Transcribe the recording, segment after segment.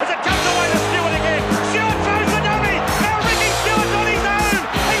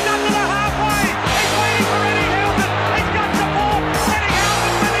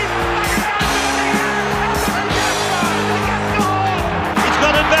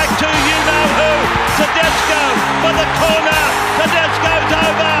Tedesco for the corner. Tedesco's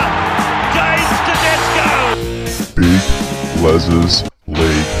over. James Tedesco. Big Les's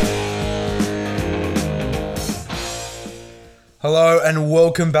League. Hello and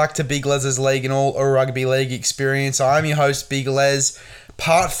welcome back to Big Les's League and all a rugby league experience. I'm your host, Big Les.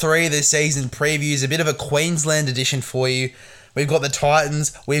 Part 3 of the season previews, a bit of a Queensland edition for you. We've got the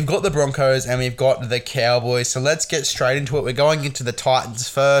Titans, we've got the Broncos, and we've got the Cowboys. So let's get straight into it. We're going into the Titans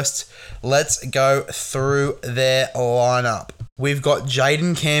first. Let's go through their lineup. We've got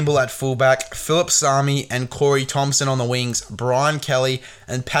Jaden Campbell at fullback, Philip Sami and Corey Thompson on the wings, Brian Kelly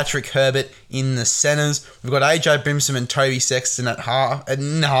and Patrick Herbert in the centres. We've got AJ Brimson and Toby Sexton at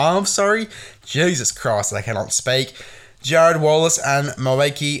halves. Jesus Christ, I cannot speak. Jared Wallace and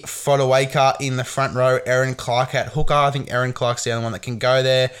Moeki Fotuaika in the front row. Aaron Clark at hooker. I think Aaron Clark's the only one that can go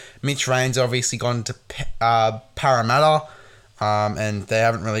there. Mitch Rain's obviously gone to Parramatta. And they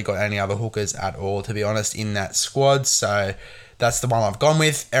haven't really got any other hookers at all, to be honest, in that squad. So that's the one I've gone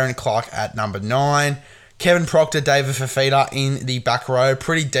with. Aaron Clark at number 9. Kevin Proctor, David Fafita in the back row.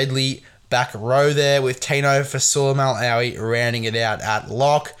 Pretty deadly back row there with Tino Fasuamaleaui rounding it out at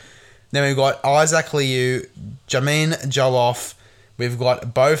lock. Then we've got Isaac Liu, Jamin Joloff. We've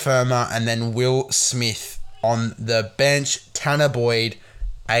got Beau Fermor and then Will Smith on the bench. Tanner Boyd,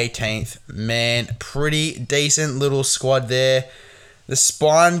 18th man. Pretty decent little squad there. The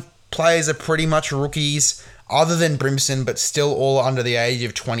spine players are pretty much rookies, other than Brimson, but still all under the age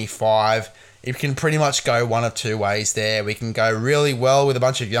of 25. It can pretty much go one of two ways there. We can go really well with a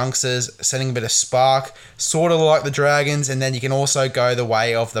bunch of youngsters, sending a bit of spark, sort of like the Dragons, and then you can also go the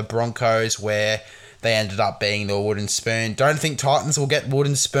way of the Broncos, where they ended up being the wooden spoon. Don't think Titans will get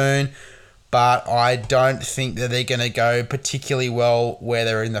wooden spoon, but I don't think that they're going to go particularly well where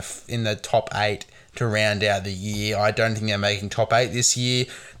they're in the top 8 to round out the year. I don't think they're making top 8 this year.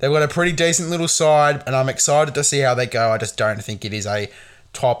 They've got a pretty decent little side, and I'm excited to see how they go. I just don't think it is a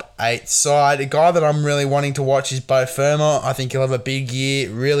top 8 side. A guy that I'm really wanting to watch is Beau Fermor. I think he'll have a big year.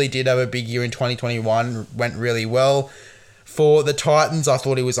 Really did have a big year in 2021. Went really well for the Titans. I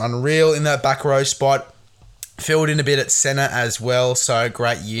thought he was unreal in that back row spot. Filled in a bit at centre as well. So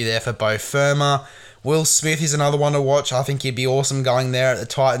great year there for Beau Fermor. Will Smith is another one to watch. I think he'd be awesome going there at the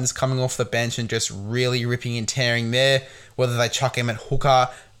Titans, coming off the bench and just really ripping and tearing there. Whether they chuck him at hooker,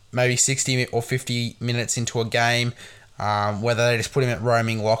 maybe 60 or 50 minutes into a game. Whether they just put him at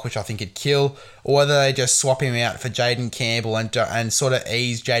roaming lock, which I think he'd kill, or whether they just swap him out for Jaden Campbell and sort of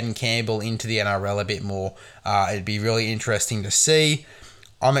ease Jaden Campbell into the NRL a bit more. It'd be really interesting to see.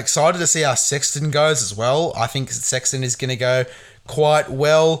 I'm excited to see how Sexton goes as well. I think Sexton is going to go quite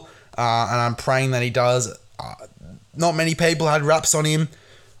well, and I'm praying that he does. Not many people had raps on him.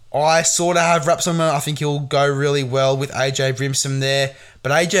 I sort of have raps on him. I think he'll go really well with AJ Brimson there.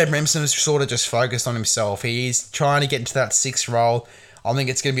 But AJ Brimson is sort of just focused on himself. He's trying to get into that 6th role. I think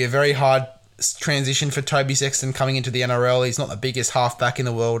it's going to be a very hard transition for Toby Sexton coming into the NRL. He's not the biggest halfback in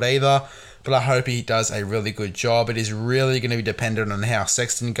the world either, but I hope he does a really good job. It is really going to be dependent on how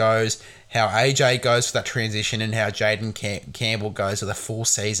Sexton goes, how AJ goes for that transition, and how Jaden Campbell goes for the full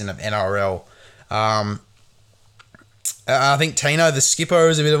season of NRL. I think Tino, the skipper,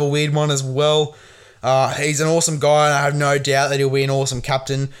 is a bit of a weird one as well. He's an awesome guy, and I have no doubt that he'll be an awesome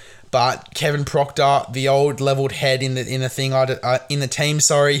captain. But Kevin Proctor, the old levelled head in the team,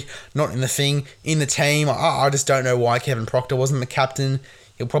 I just don't know why Kevin Proctor wasn't the captain.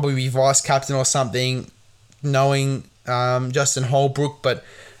 He'll probably be vice captain or something, knowing Justin Holbrook. But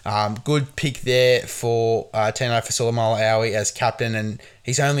good pick there for Tino Fasuamaleaui as captain, and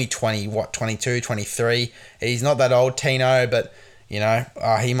he's only 22, 23. He's not that old, Tino, but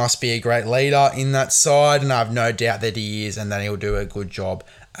he must be a great leader in that side, and I have no doubt that he is, and that he'll do a good job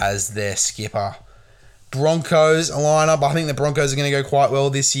as their skipper. Broncos lineup. I think the Broncos are going to go quite well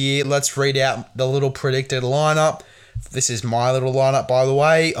this year. Let's read out the little predicted lineup. This is my little lineup, by the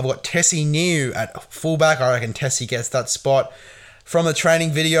way. I've got Tessie Niu at fullback. I reckon Tessie gets that spot. From the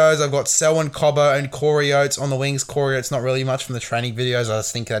training videos, I've got Selwyn Cobbo and Corey Oates on the wings. Corey Oates not really much from the training videos. I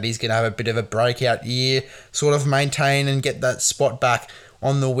just think that he's going to have a bit of a breakout year, sort of maintain and get that spot back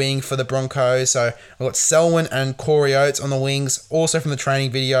on the wing for the Broncos. So I've got Selwyn and Corey Oates on the wings. Also from the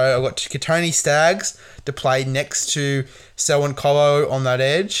training video, I've got Katoni Staggs to play next to Selwyn Cobbo on that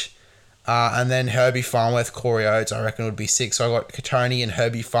edge. And then Herbie Farnworth, Corey Oates, I reckon would be 6. So I've got Katoni and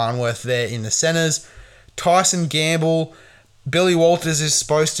Herbie Farnworth there in the centres. Tyson Gamble, Billy Walters is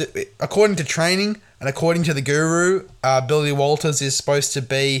supposed to, according to training and according to the guru, Billy Walters is supposed to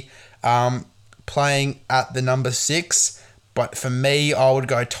be playing at the number 6. But for me, I would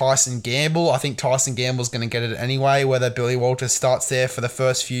go Tyson Gamble. I think Tyson Gamble's going to get it anyway, whether Billy Walters starts there for the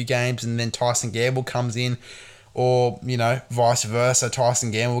first few games and then Tyson Gamble comes in, or, vice versa.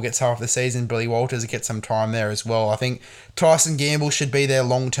 Tyson Gamble gets half the season, Billy Walters gets some time there as well. I think Tyson Gamble should be their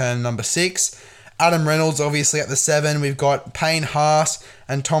long-term number 6. Adam Reynolds, obviously, at the 7. We've got Payne Haas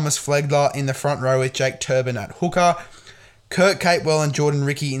and Thomas Flegler in the front row with Jake Turbin at hooker. Kurt Capewell and Jordan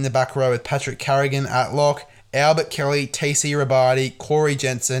Ricky in the back row with Patrick Carrigan at lock. Albert Kelly, TC Rabadi, Corey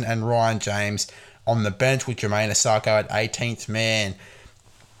Jensen, and Ryan James on the bench with Jermaine Osako at 18th man.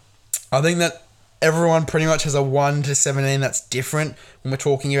 I think that everyone pretty much has a 1 to 17 that's different when we're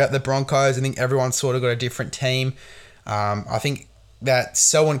talking about the Broncos. I think everyone's sort of got a different team. I think that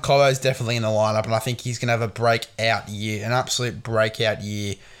Selwyn Cobbo is definitely in the lineup, and I think he's going to have a breakout year, an absolute breakout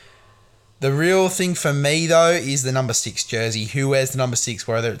year. The real thing for me, though, is the number 6 jersey. Who wears the number 6,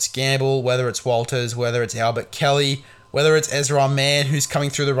 whether it's Gamble, whether it's Walters, whether it's Albert Kelly, whether it's Ezra Mann, who's coming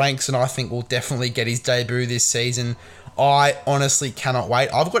through the ranks and I think will definitely get his debut this season. I honestly cannot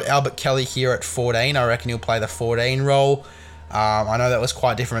wait. I've got Albert Kelly here at 14. I reckon he'll play the 14 role. I know that was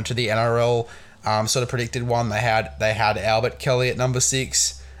quite different to the NRL sort of predicted one. They had Albert Kelly at number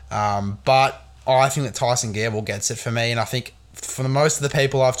 6. But I think that Tyson Gamble gets it for me, and I think for most of the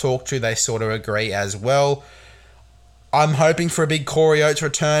people I've talked to, they sort of agree as well. I'm hoping for a big Corey Oates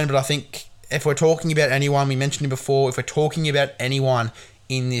return, but I think if we're talking about anyone, we mentioned him before, if we're talking about anyone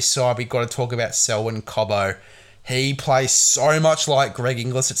in this side, we've got to talk about Selwyn Cobbo. He plays so much like Greg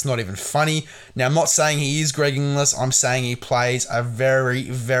Inglis, it's not even funny. Now, I'm not saying he is Greg Inglis, I'm saying he plays a very,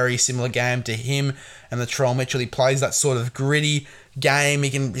 very similar game to him and Latrell Mitchell. He plays that sort of gritty game.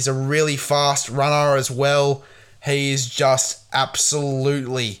 He's a really fast runner as well. He is just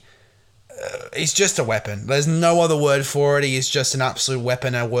absolutely... he's just a weapon. There's no other word for it. He is just an absolute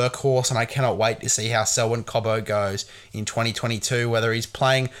weapon, a workhorse, and I cannot wait to see how Selwyn Cobbo goes in 2022, whether he's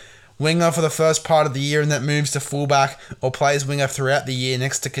playing winger for the first part of the year and that moves to fullback, or plays winger throughout the year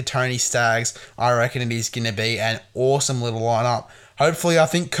next to Katoni Staggs. I reckon it is going to be an awesome little lineup. Hopefully, I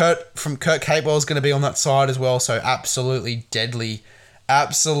think Kurt Capewell is going to be on that side as well, so absolutely deadly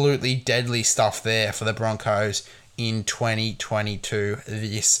stuff there for the Broncos in 2022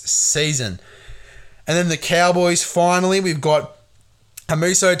 this season. And then the Cowboys, finally, we've got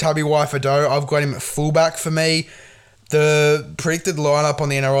Hamiso Tabuai-Fidow. I've got him at fullback for me. The predicted lineup on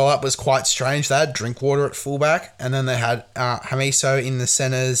the NRL app was quite strange. They had Drinkwater at fullback, and then they had Hamiso in the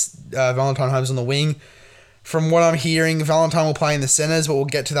centres, Valentine Holmes on the wing. From what I'm hearing, Valentine will play in the centres, but we'll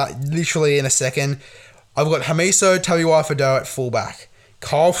get to that literally in a second. I've got Hamiso Tabuai-Fidow at fullback,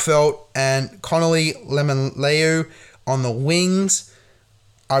 Kyle Felt and Connolly Lemuelu on the wings.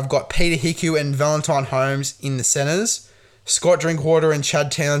 I've got Peter Hiku and Valentine Holmes in the centres. Scott Drinkwater and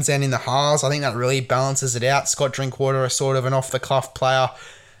Chad Townsend in the halves. I think that really balances it out. Scott Drinkwater is sort of an off-the-cuff player.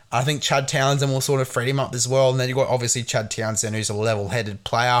 I think Chad Townsend will sort of free him up as well. And then you've got obviously Chad Townsend, who's a level-headed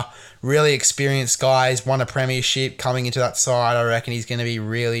player. Really experienced guy. He's won a premiership coming into that side. I reckon he's going to be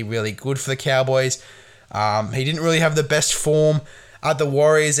really, really good for the Cowboys. He didn't really have the best form at the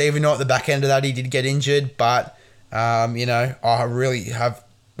Warriors, even though at the back end of that he did get injured. But, I really have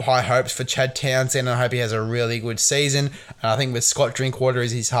high hopes for Chad Townsend. I hope he has a really good season. And I think with Scott Drinkwater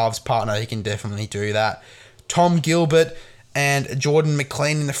as his halves partner, he can definitely do that. Tom Gilbert and Jordan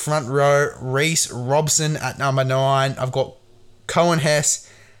McLean in the front row. Reece Robson at number 9. I've got Cohen Hess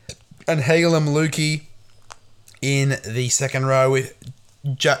and Heilum Lukey in the second row with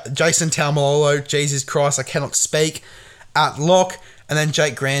Jason Taumalolo, Jesus Christ, I cannot speak, at lock. And then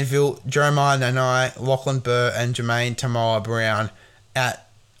Jake Granville, Jeremiah Nanai, Lachlan Burr, and Jermaine Tamoa Brown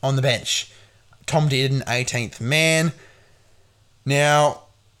on the bench. Tom Dearden, 18th man. Now,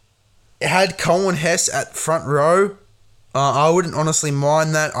 it had Cohen Hess at front row. I wouldn't honestly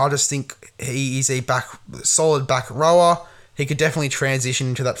mind that. I just think he is a solid back rower. He could definitely transition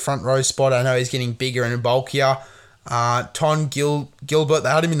into that front row spot. I know he's getting bigger and bulkier. Tom Gilbert, they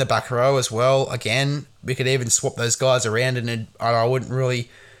had him in the back row as well. Again, we could even swap those guys around, and I wouldn't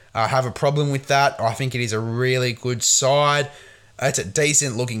really have a problem with that. I think it is a really good side. It's a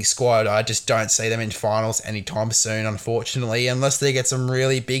decent looking squad. I just don't see them in finals anytime soon, unfortunately. Unless they get some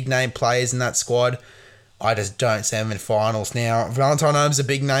really big name players in that squad, I just don't see them in finals. Now, Valentine Holmes is a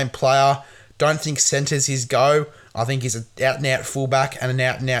big name player. Don't think centre's his go. I think he's an out-and-out fullback and an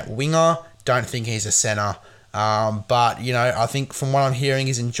out-and-out winger. Don't think he's a centre. But, I think from what I'm hearing,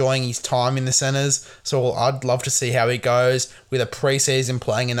 he's enjoying his time in the centres. So I'd love to see how he goes with a pre-season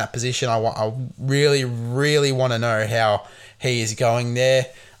playing in that position. I really, really want to know how he is going there.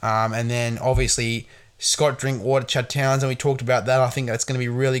 And then, obviously, Scott Drinkwater, Chad Townsend, we talked about that. I think that's going to be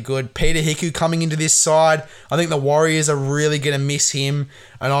really good. Peter Hiku coming into this side. I think the Warriors are really going to miss him,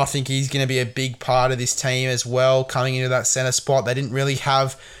 and I think he's going to be a big part of this team as well, coming into that centre spot. They didn't really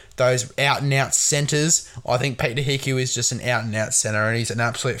have those out-and-out centres. I think Peter Hiku is just an out-and-out centre, and he's an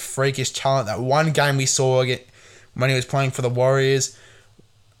absolute freakish talent. That one game we saw when he was playing for the Warriors,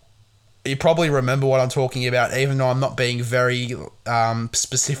 you probably remember what I'm talking about, even though I'm not being very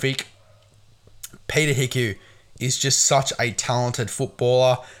specific. Peter Hiku is just such a talented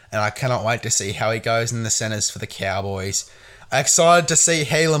footballer, and I cannot wait to see how he goes in the centres for the Cowboys. Excited to see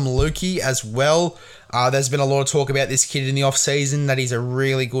Halem Lukey as well. There's been a lot of talk about this kid in the off-season, that he's a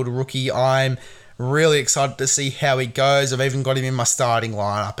really good rookie. I'm really excited to see how he goes. I've even got him in my starting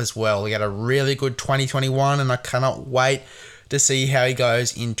lineup as well. He had a really good 2021, and I cannot wait to see how he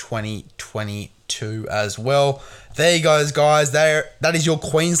goes in 2022 as well. There you go, guys. That is your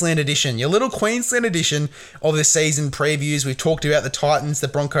Queensland edition, your little Queensland edition of the season previews. We've talked about the Titans, the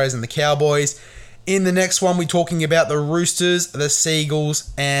Broncos, and the Cowboys. In the next one, we're talking about the Roosters, the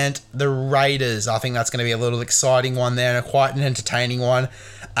Seagulls, and the Raiders. I think that's going to be a little exciting one there, and quite an entertaining one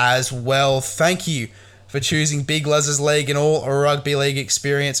as well. Thank you for choosing Big Les's League and all rugby league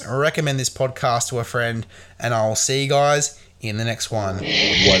experience. Recommend this podcast to a friend, and I'll see you guys in the next one.